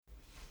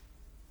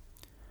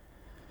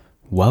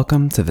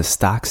Welcome to the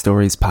Stock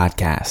Stories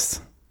Podcast,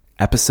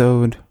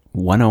 episode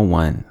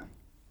 101.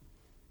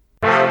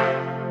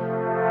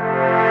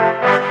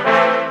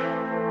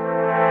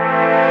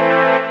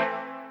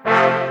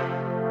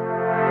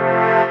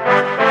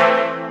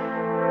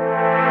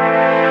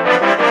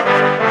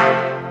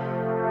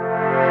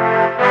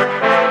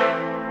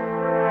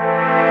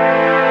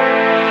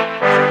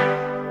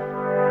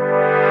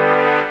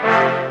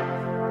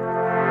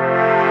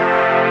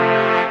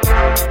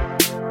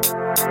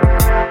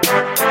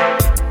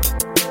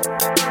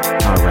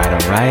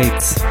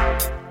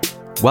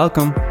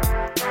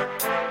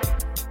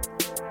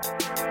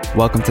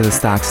 Welcome to the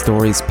Stock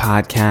Stories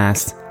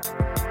Podcast.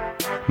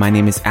 My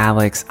name is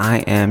Alex. I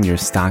am your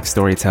stock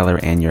storyteller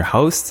and your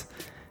host.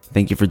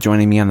 Thank you for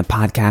joining me on the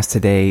podcast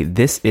today.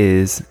 This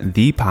is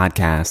the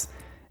podcast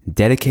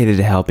dedicated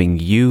to helping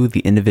you,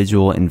 the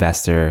individual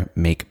investor,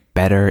 make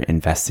better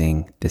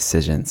investing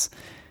decisions.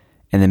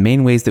 And the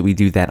main ways that we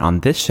do that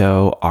on this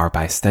show are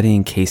by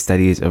studying case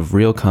studies of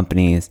real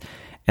companies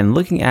and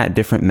looking at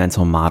different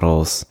mental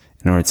models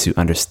in order to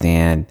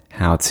understand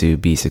how to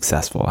be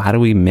successful. How do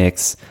we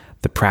mix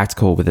the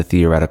practical with the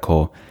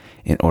theoretical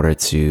in order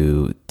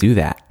to do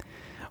that?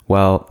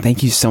 Well,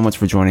 thank you so much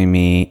for joining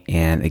me.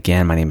 And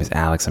again, my name is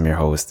Alex. I'm your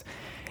host.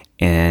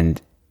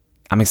 And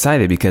I'm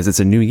excited because it's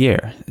a new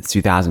year. It's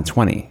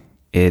 2020.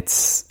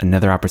 It's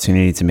another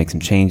opportunity to make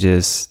some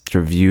changes, to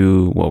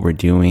review what we're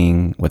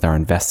doing with our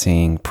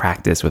investing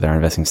practice, with our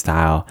investing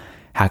style.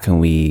 How can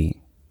we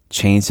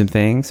change some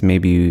things?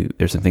 Maybe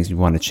there's some things we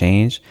want to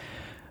change.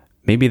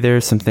 Maybe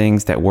there's some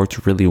things that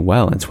worked really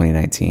well in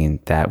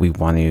 2019 that we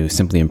want to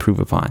simply improve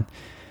upon.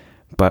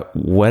 But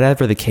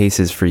whatever the case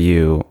is for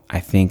you, I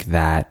think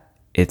that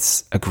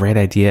it's a great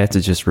idea to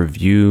just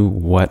review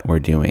what we're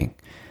doing.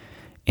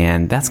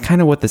 And that's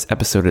kind of what this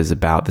episode is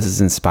about. This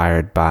is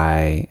inspired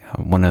by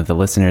one of the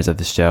listeners of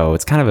the show.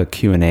 It's kind of a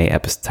Q&A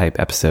type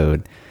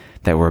episode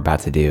that we're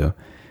about to do.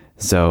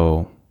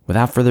 So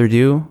without further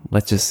ado,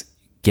 let's just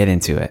get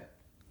into it.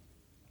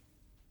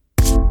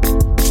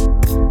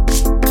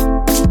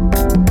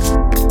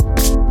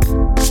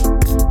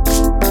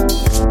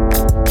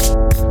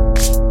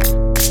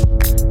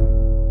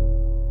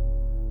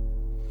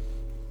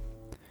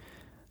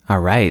 All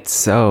right,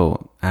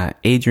 so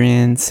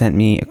Adrian sent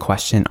me a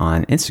question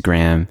on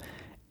Instagram,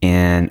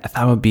 and I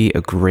thought it would be a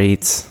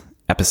great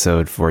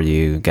episode for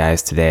you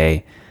guys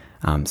today.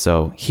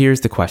 So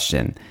here's the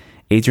question.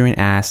 Adrian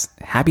asked,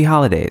 "Happy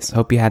holidays.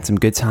 Hope you had some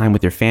good time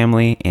with your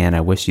family, and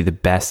I wish you the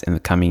best in the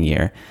coming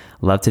year.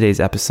 Love today's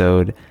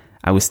episode.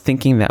 I was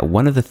thinking that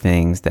one of the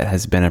things that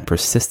has been a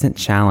persistent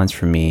challenge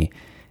for me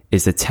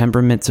is the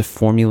temperament to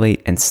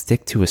formulate and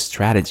stick to a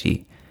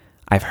strategy.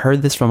 I've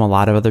heard this from a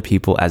lot of other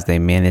people as they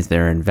manage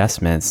their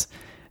investments,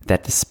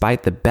 that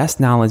despite the best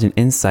knowledge and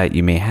insight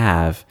you may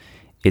have,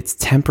 it's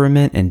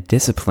temperament and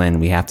discipline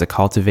we have to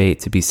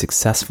cultivate to be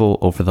successful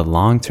over the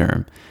long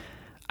term.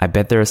 I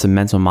bet there are some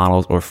mental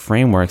models or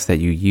frameworks that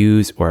you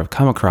use or have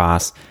come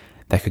across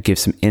that could give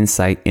some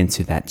insight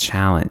into that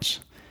challenge.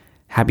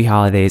 Happy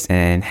holidays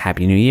and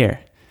Happy New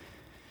Year."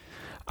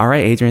 All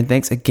right, Adrian,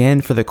 thanks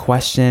again for the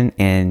question.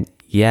 And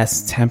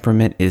yes,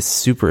 temperament is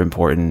super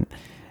important.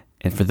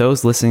 And for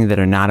those listening that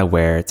are not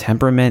aware,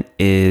 temperament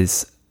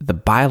is the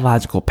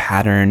biological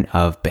pattern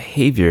of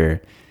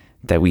behavior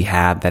that we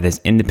have that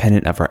is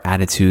independent of our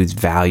attitudes,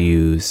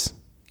 values,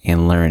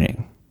 and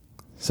learning.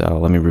 So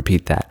let me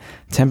repeat that.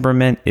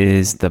 Temperament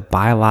is the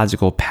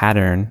biological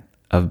pattern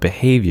of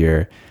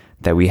behavior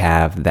that we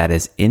have that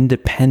is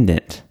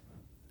independent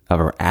of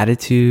our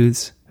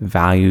attitudes,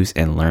 values,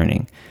 and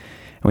learning.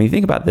 And when you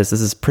think about this, this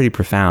is pretty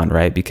profound,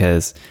 right?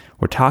 Because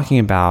we're talking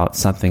about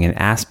something, an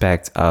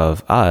aspect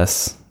of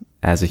us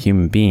as a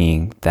human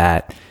being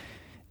that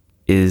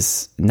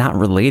is not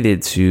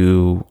related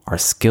to our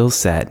skill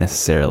set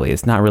necessarily.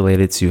 It's not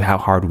related to how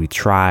hard we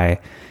try.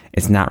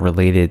 It's not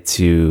related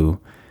to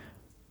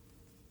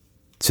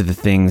the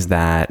things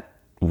that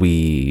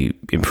we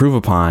improve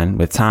upon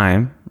with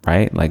time,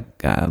 right? Like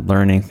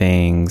learning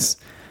things,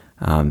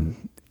 and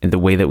the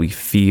way that we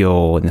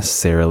feel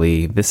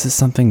necessarily. This is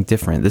something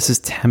different. This is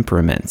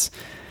temperament.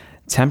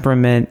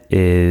 Temperament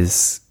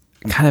is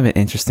kind of an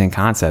interesting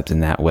concept in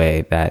that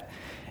way, that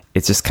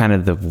it's just kind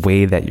of the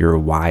way that you're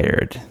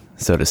wired,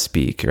 so to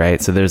speak,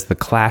 right? So there's the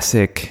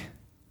classic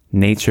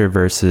nature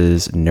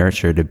versus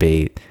nurture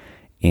debate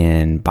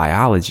in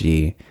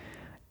biology.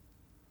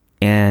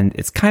 And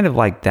it's kind of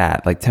like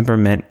that, like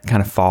temperament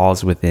kind of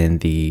falls within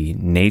the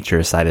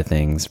nature side of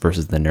things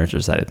versus the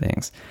nurture side of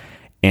things.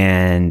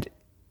 And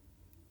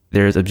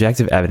there's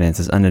objective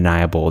evidence, it's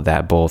undeniable,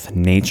 that both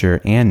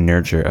nature and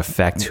nurture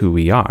affect who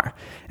we are.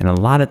 And a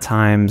lot of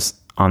times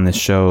on the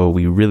show,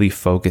 we really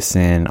focus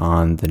in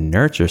on the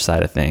nurture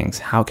side of things.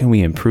 How can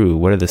we improve?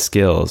 What are the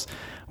skills?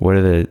 What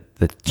are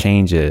the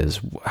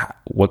changes?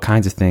 What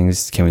kinds of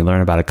things can we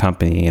learn about a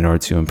company in order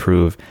to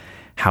improve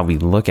how we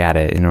look at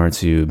it, in order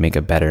to make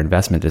a better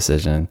investment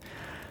decision?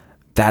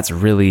 That's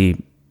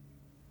really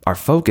our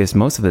focus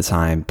most of the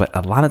time. But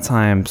a lot of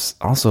times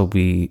also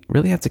we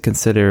really have to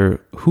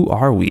consider, who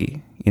are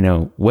we?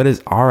 what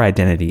is our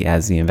identity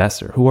as the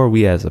investor? Who are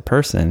we as a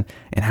person?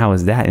 And how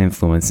is that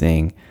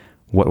influencing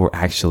what we're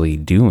actually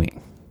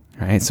doing,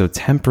 right? So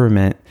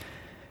temperament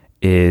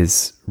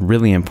is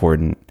really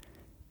important,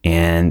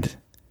 and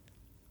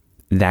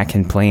that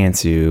can play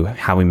into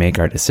how we make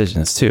our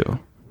decisions too,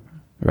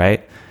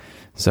 right?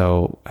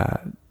 So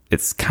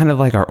it's kind of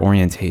like our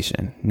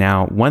orientation.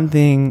 Now, one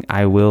thing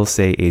I will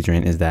say,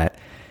 Adrian, is that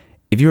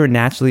if you are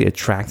naturally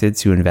attracted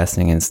to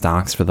investing in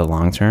stocks for the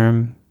long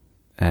term,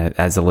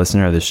 as a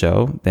listener of the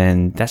show,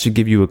 then that should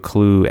give you a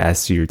clue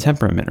as to your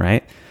temperament,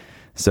 right?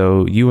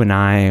 So you and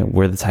I,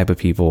 we're the type of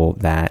people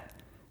that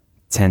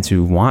tend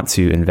to want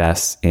to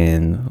invest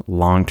in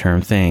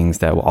long-term things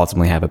that will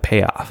ultimately have a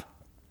payoff.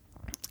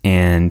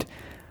 And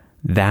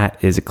that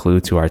is a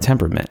clue to our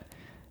temperament.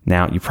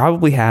 Now, you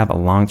probably have a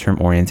long-term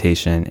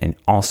orientation and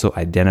also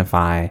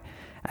identify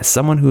as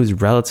someone who is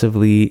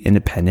relatively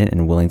independent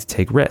and willing to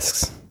take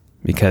risks.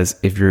 Because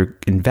if you're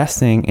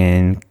investing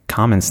in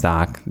common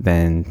stock,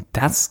 then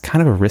that's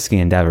kind of a risky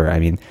endeavor. I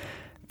mean,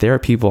 there are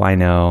people I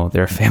know,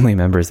 there are family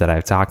members that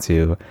I've talked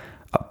to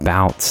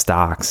about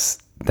stocks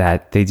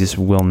that they just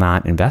will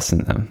not invest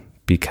in them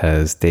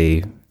because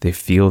they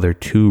feel they're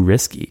too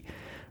risky,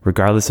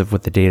 regardless of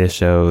what the data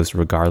shows,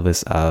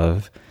 regardless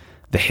of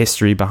the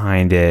history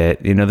behind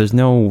it. There's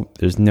no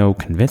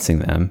convincing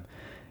them.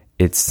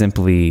 It's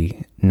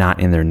simply not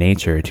in their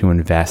nature to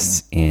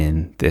invest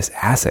in this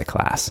asset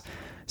class.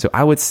 So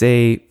I would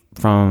say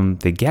from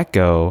the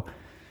get-go,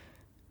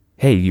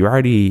 hey, you're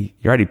already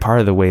part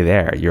of the way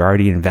there. You're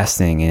already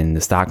investing in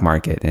the stock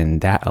market, and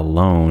that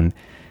alone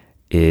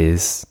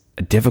is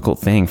a difficult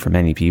thing for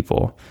many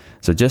people.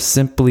 So just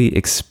simply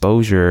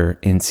exposure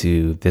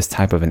into this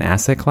type of an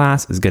asset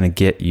class is going to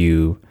get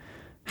you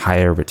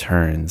higher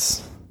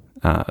returns,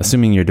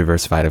 assuming you're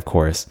diversified, of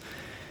course,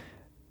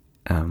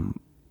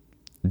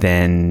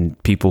 than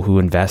people who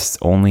invest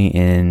only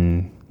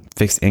in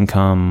fixed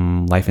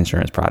income life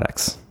insurance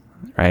products,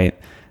 right?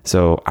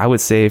 So I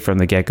would say from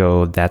the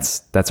get-go,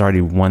 that's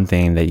already one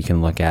thing that you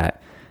can look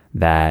at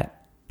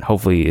that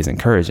hopefully is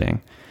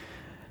encouraging.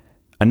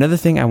 Another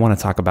thing I want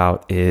to talk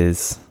about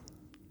is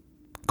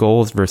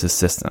goals versus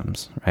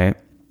systems, right?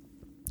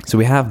 So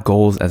we have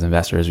goals as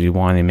investors. We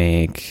want to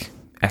make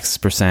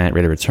X%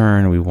 rate of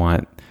return. We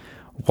want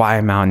Y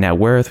amount net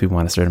worth. We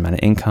want a certain amount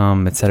of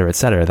income, et cetera, et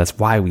cetera. That's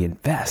why we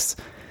invest.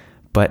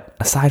 But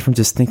aside from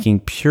just thinking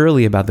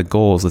purely about the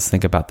goals, let's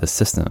think about the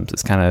systems.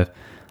 It's kind of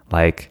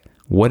like,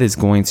 what is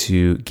going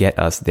to get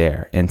us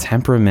there? And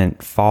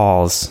temperament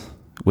falls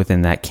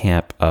within that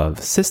camp of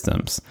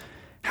systems.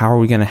 How are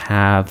we going to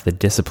have the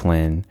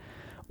discipline,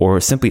 or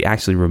simply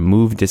actually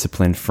remove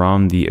discipline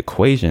from the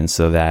equation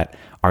so that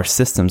our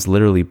systems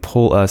literally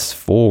pull us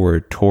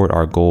forward toward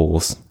our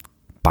goals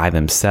by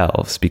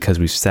themselves, because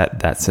we've set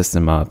that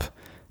system up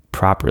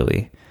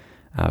properly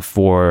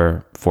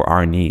for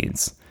our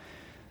needs?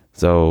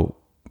 So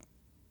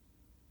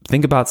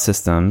think about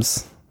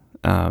systems.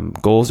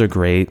 Goals are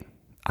great.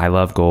 I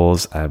love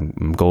goals.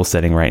 I'm goal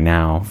setting right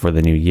now for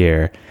the new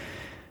year.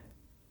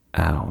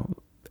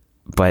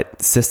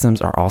 But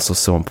systems are also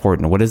so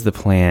important. What is the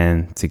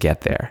plan to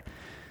get there?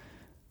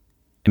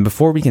 And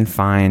before we can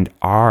find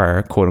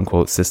our quote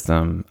unquote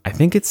system, I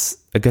think it's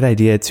a good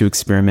idea to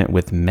experiment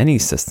with many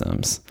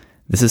systems.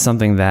 This is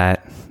something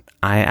that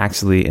I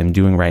actually am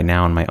doing right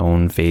now in my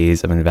own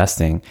phase of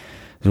investing.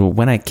 So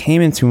when I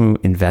came into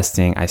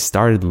investing, I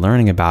started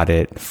learning about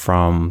it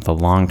from the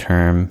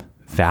long-term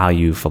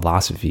value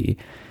philosophy.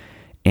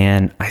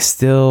 And I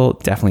still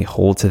definitely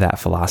hold to that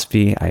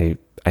philosophy. I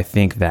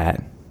think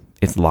that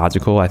it's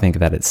logical. I think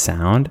that it's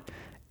sound.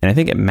 And I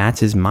think it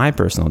matches my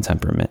personal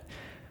temperament.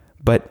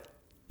 But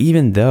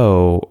even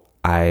though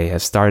I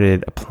have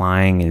started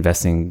applying,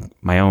 investing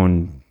my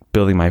own,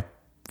 building my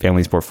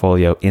family's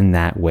portfolio in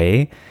that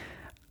way,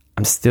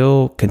 I'm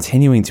still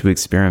continuing to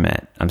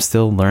experiment. I'm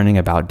still learning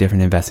about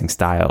different investing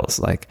styles,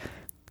 like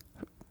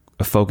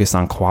a focus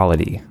on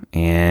quality,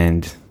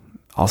 and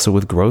also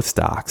with growth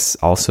stocks.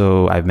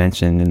 Also, I've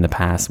mentioned in the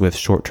past with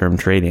short-term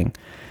trading.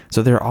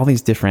 So there are all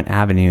these different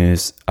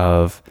avenues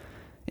of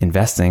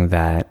investing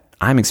that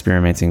I'm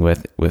experimenting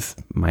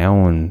with my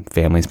own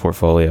family's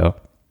portfolio,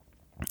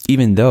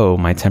 even though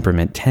my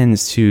temperament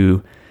tends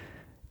to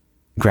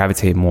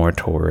gravitate more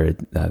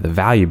toward the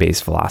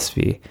value-based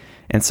philosophy.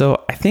 And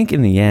so I think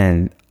in the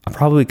end, I'll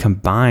probably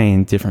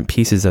combine different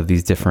pieces of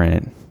these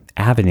different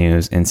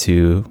avenues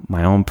into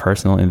my own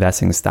personal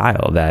investing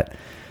style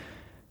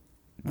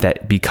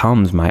that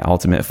becomes my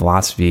ultimate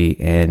philosophy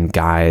and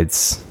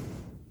guides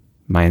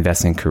my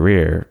investing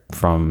career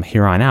from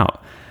here on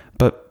out.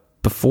 But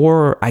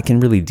before I can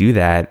really do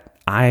that,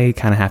 I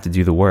kind of have to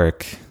do the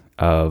work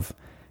of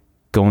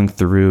going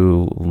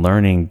through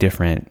learning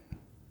different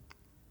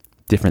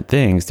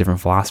things, different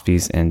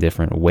philosophies, and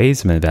different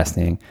ways of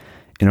investing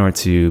in order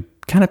to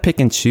kind of pick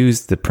and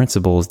choose the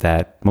principles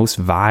that most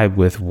vibe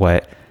with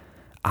what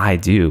I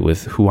do,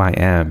 with who I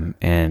am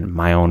and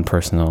my own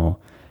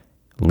personal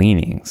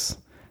leanings.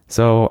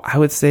 So I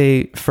would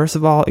say, first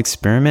of all,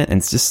 experiment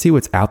and just see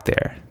what's out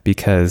there,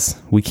 because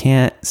we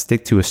can't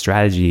stick to a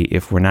strategy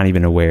if we're not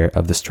even aware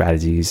of the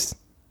strategies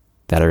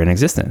that are in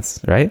existence,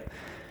 right?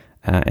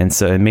 And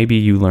maybe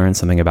you learn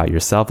something about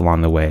yourself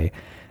along the way,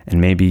 and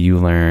maybe you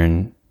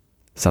learn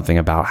something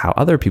about how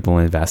other people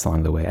invest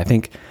along the way. I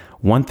think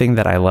one thing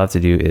that I love to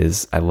do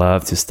is I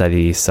love to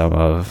study some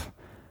of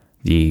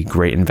the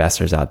great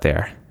investors out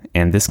there.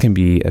 And this can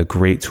be a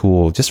great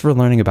tool just for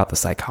learning about the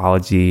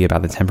psychology,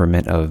 about the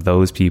temperament of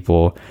those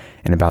people,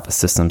 and about the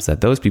systems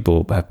that those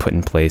people have put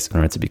in place in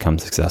order to become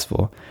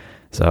successful.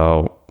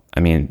 So, I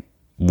mean,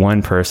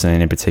 one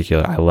person in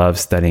particular, I love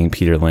studying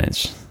Peter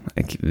Lynch.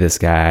 Like, this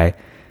guy,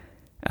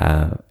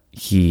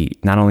 he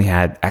not only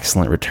had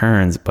excellent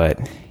returns,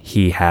 but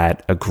he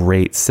had a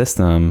great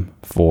system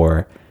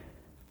for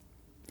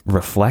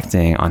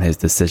reflecting on his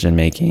decision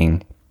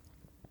making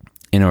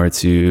in order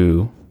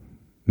to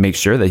make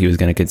sure that he was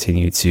going to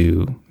continue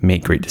to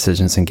make great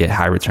decisions and get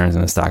high returns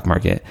in the stock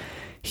market.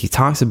 He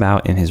talks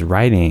about in his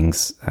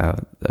writings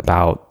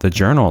about the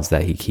journals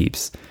that he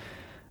keeps,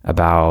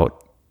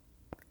 about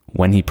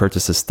when he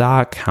purchased a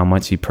stock, how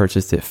much he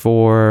purchased it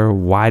for,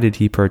 why did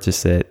he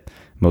purchase it,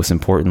 most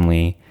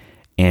importantly.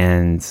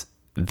 And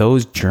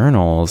those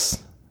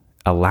journals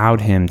allowed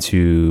him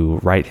to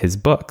write his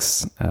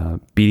books,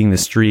 Beating the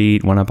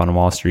Street, One Up on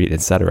Wall Street,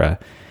 etc.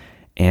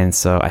 And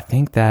so I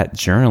think that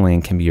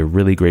journaling can be a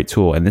really great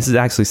tool. And this is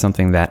actually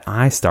something that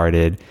I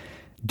started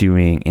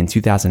doing in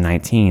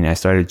 2019. I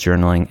started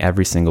journaling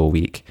every single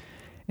week.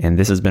 And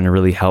this has been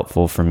really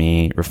helpful for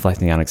me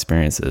reflecting on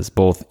experiences,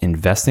 both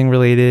investing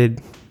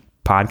related,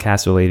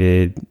 podcast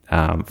related,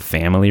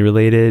 family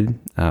related,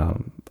 a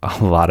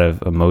lot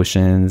of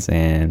emotions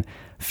and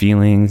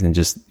feelings, and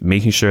just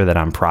making sure that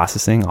I'm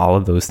processing all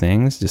of those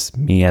things, just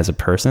me as a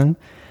person.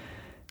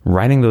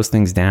 Writing those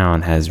things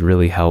down has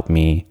really helped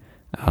me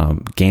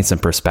gain some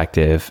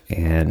perspective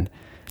and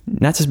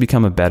not just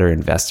become a better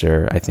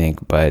investor, I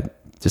think, but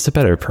just a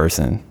better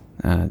person.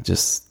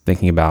 Just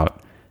thinking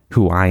about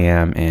who I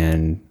am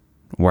and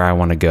where I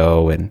want to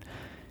go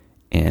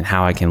and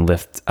how I can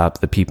lift up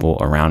the people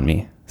around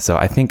me. So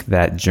I think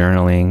that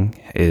journaling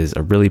is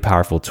a really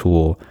powerful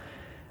tool.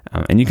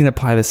 And you can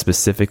apply this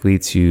specifically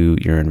to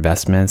your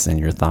investments and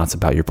your thoughts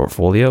about your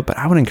portfolio. But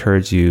I would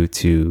encourage you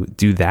to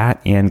do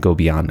that and go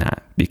beyond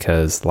that,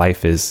 because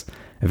life is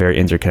a very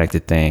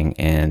interconnected thing.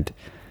 And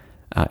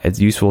it's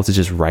useful to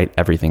just write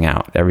everything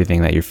out,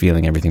 everything that you're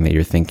feeling, everything that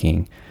you're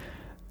thinking.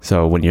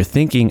 So when you're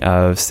thinking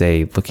of,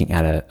 say, looking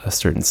at a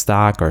certain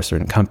stock or a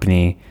certain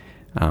company,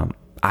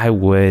 I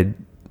would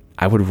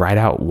write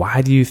out,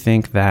 why do you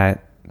think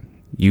that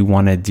you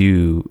want to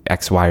do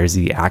X, Y, or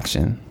Z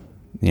action?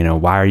 You know,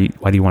 why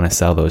do you want to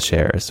sell those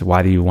shares?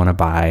 Why do you want to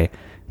buy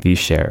these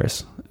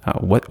shares?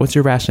 What's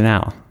your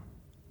rationale?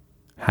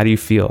 How do you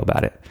feel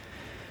about it?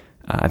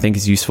 I think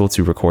it's useful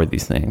to record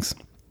these things.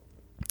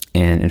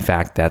 And in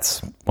fact,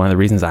 that's one of the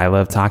reasons I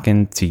love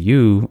talking to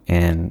you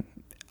and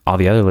all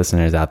the other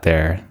listeners out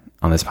there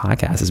on this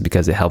podcast, is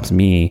because it helps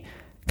me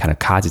kind of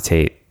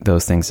cogitate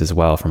those things as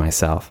well for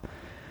myself.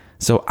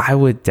 So I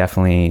would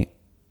definitely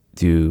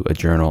do a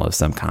journal of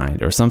some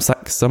kind, or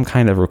some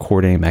kind of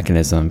recording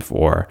mechanism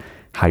for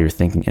how you're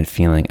thinking and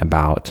feeling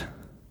about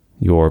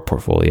your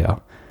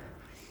portfolio.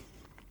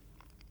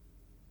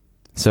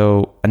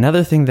 So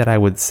another thing that I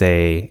would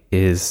say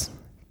is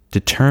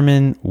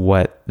determine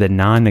what the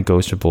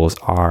non-negotiables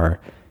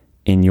are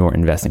in your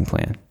investing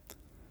plan.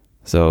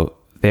 So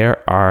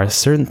there are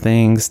certain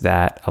things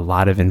that a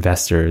lot of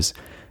investors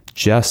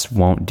just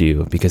won't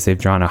do because they've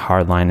drawn a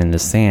hard line in the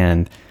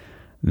sand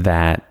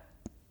that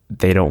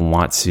they don't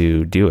want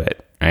to do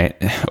it, right?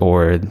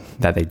 Or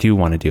that they do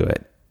want to do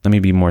it. Let me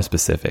be more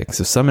specific.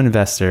 So some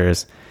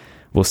investors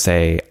will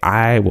say,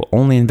 I will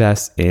only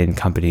invest in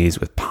companies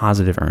with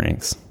positive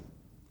earnings.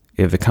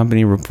 If the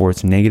company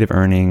reports negative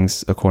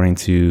earnings according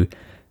to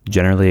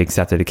generally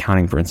accepted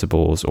accounting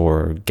principles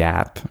or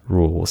GAAP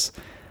rules,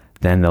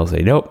 then they'll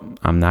say, nope,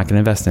 I'm not going to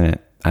invest in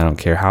it. I don't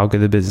care how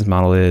good the business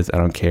model is. I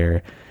don't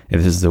care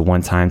if this is a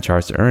one-time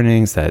charge to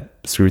earnings that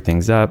screw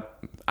things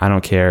up. I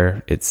don't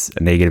care. It's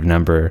a negative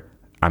number.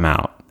 I'm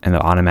out. And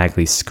they'll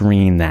automatically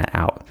screen that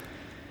out.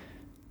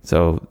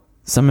 So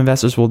some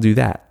investors will do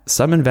that.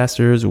 Some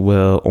investors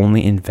will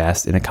only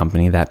invest in a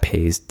company that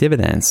pays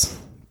dividends.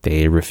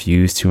 They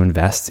refuse to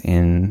invest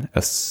in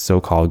a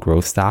so-called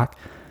growth stock.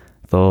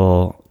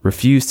 They'll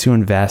refuse to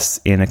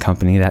invest in a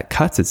company that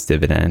cuts its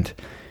dividend,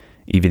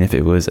 even if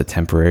it was a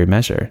temporary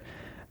measure.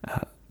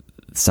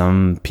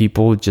 Some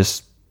people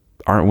just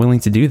aren't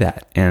willing to do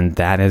that. And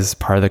that is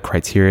part of the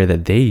criteria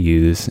that they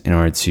use in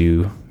order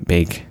to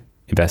make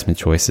investment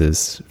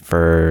choices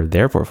for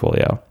their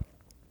portfolio.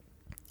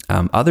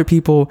 Other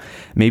people,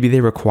 maybe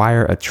they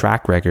require a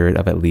track record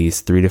of at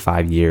least 3 to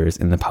 5 years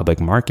in the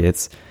public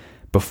markets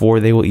before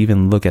they will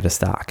even look at a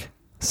stock.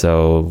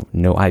 So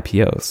no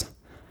IPOs.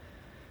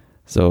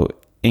 So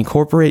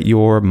incorporate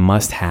your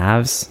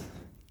must-haves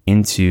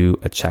into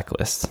a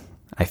checklist.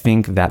 I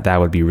think that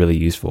would be really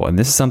useful. And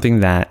this is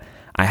something that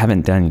I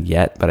haven't done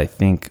yet, but I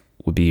think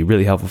would be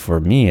really helpful for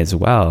me as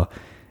well,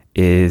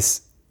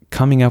 is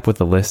coming up with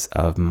a list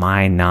of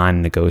my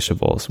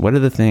non-negotiables. What are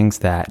the things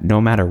that no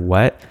matter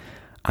what,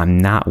 I'm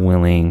not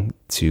willing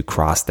to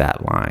cross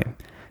that line?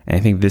 And I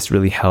think this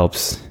really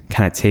helps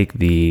kind of take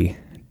the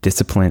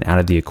discipline out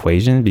of the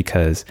equation,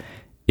 because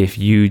if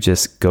you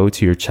just go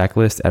to your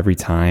checklist every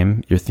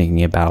time you're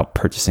thinking about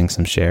purchasing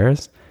some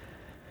shares,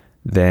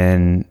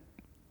 then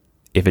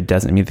if it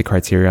doesn't meet the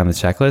criteria on the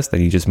checklist,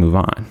 then you just move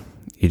on.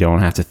 You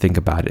don't have to think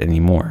about it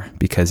anymore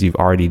because you've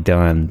already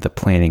done the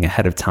planning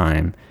ahead of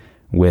time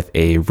with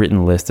a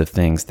written list of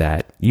things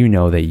that you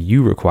know that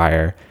you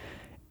require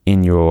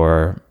in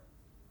your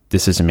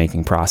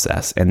decision-making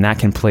process. And that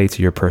can play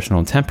to your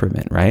personal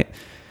temperament, right?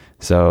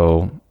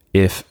 So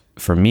if,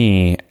 for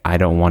me, I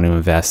don't want to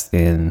invest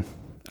in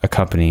a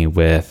company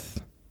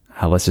with,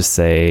 let's just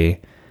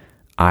say,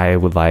 I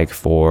would like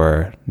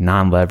for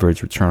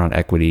non-leveraged return on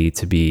equity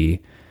to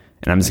be,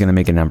 and I'm just going to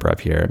make a number up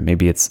here,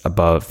 maybe it's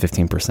above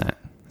 15%.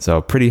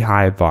 So pretty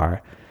high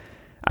bar.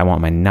 I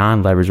want my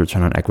non-leveraged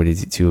return on equity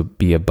to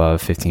be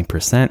above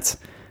 15%.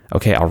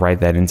 Okay, I'll write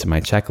that into my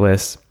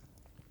checklist.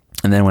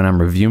 And then when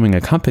I'm reviewing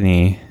a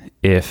company,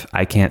 if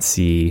I can't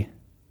see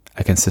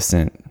a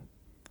consistent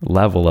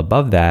level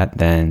above that,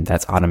 then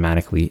that's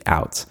automatically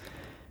out.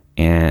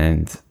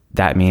 And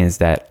that means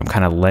that I'm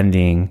kind of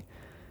lending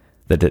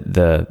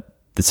the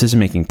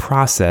decision-making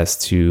process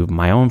to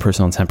my own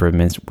personal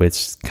temperament,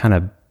 which kind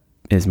of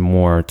is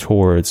more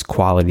towards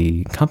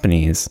quality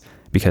companies,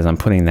 because I'm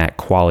putting that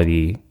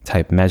quality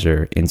type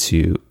measure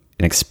into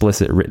an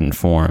explicit written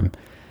form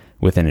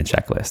within a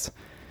checklist.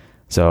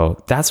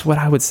 So that's what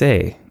I would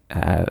say.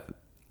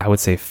 I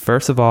would say,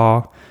 first of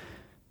all,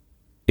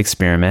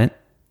 experiment,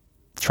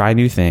 try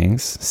new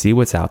things, see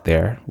what's out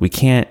there. We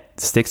can't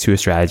stick to a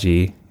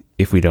strategy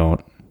if we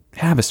don't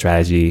have a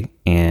strategy,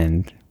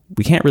 and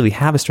we can't really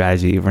have a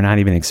strategy if we're not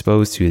even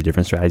exposed to the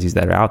different strategies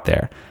that are out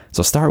there.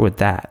 So start with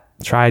that.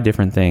 Try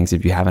different things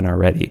if you haven't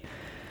already.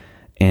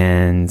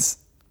 And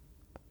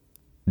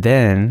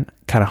then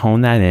kind of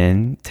hone that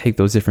in, take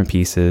those different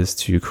pieces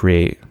to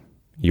create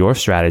your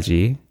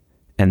strategy,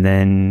 and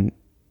then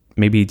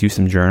maybe do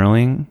some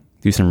journaling,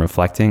 do some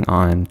reflecting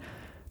on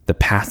the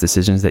past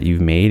decisions that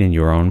you've made in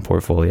your own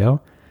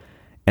portfolio.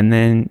 And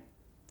then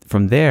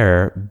from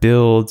there,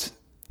 build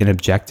an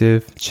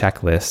objective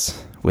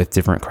checklist with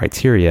different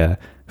criteria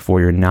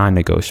for your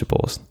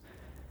non-negotiables.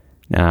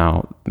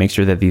 Now, make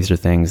sure that these are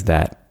things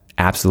that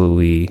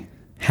absolutely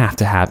have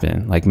to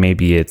happen. Like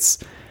maybe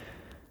it's,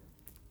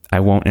 I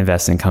won't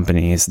invest in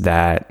companies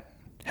that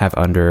have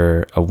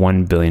under a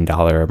 $1 billion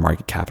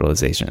market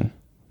capitalization.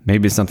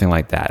 Maybe it's something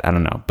like that. I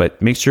don't know.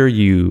 But make sure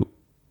you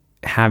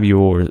have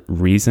your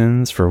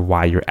reasons for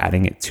why you're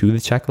adding it to the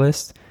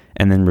checklist,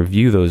 and then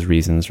review those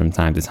reasons from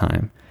time to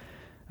time.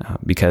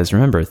 Because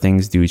remember,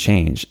 things do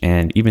change.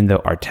 And even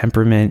though our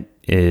temperament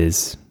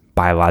is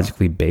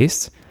biologically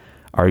based,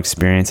 our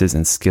experiences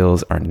and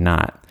skills are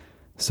not.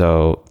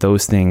 So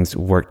those things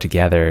work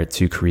together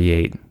to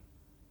create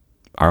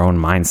our own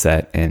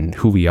mindset and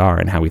who we are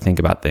and how we think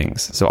about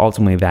things. So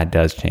ultimately that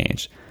does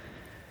change.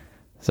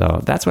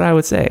 So that's what I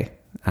would say.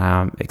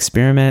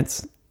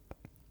 Experiment,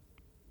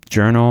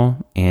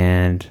 journal,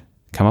 and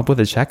come up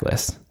with a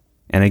checklist.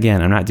 And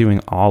again, I'm not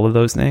doing all of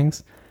those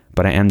things,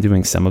 but I am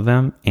doing some of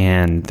them,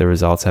 and the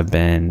results have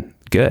been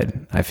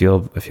good. I feel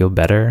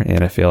better,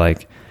 and I feel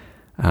like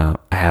I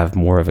have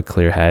more of a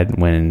clear head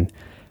when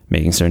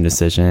making certain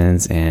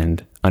decisions,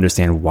 and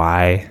understand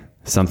why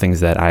some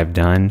things that I've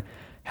done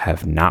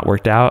have not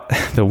worked out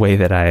the way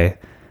that I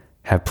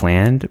have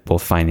planned,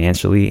 both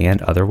financially and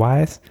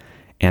otherwise.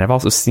 And I've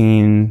also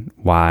seen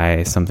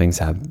why some things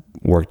have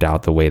worked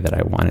out the way that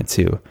I wanted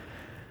to.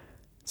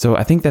 So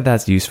I think that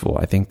that's useful.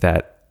 I think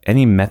that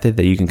any method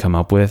that you can come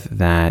up with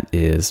that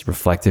is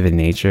reflective in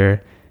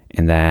nature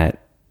and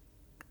that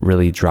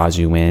really draws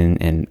you in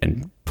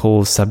and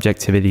pulls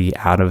subjectivity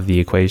out of the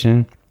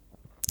equation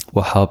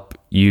will help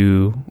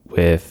you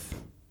with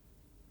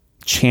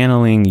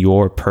channeling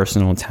your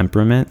personal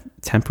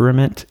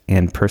temperament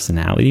and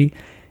personality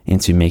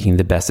into making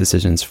the best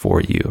decisions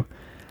for you.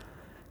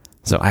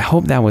 So I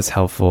hope that was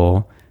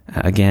helpful.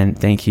 Again,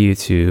 thank you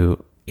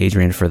to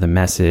Adrian for the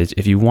message.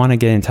 If you want to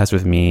get in touch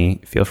with me,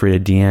 feel free to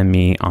DM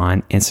me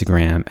on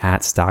Instagram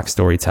at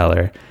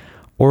StockStoryteller,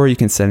 or you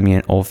can send me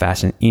an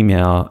old-fashioned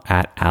email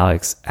at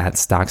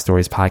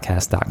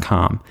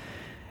alex@stockstoriespodcast.com.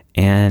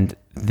 And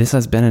this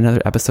has been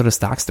another episode of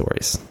Stock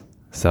Stories.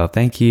 So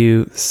thank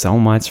you so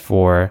much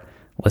for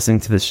listening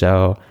to the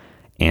show.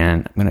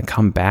 And I'm going to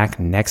come back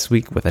next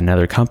week with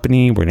another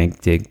company. We're going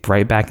to dig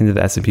right back into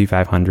the S&P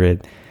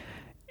 500,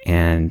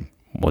 and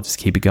we'll just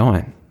keep it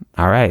going.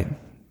 All right.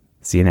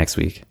 See you next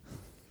week.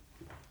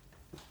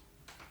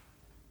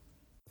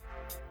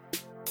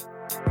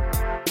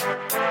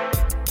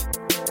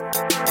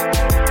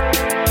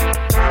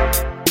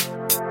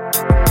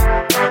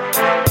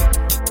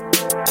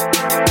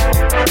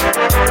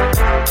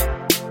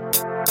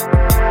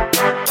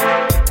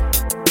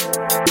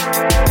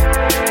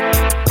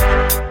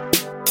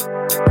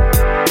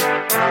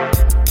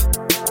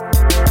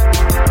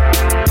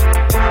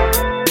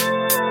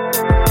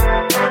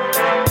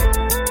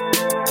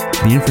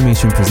 The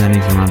information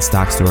presented here on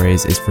Stock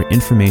Stories is for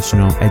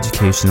informational,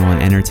 educational,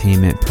 and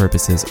entertainment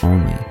purposes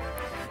only.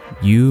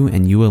 You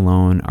and you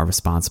alone are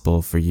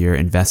responsible for your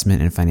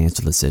investment and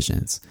financial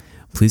decisions.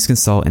 Please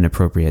consult an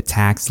appropriate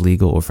tax,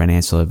 legal, or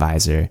financial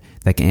advisor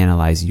that can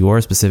analyze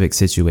your specific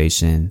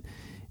situation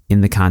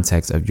in the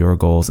context of your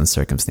goals and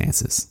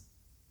circumstances.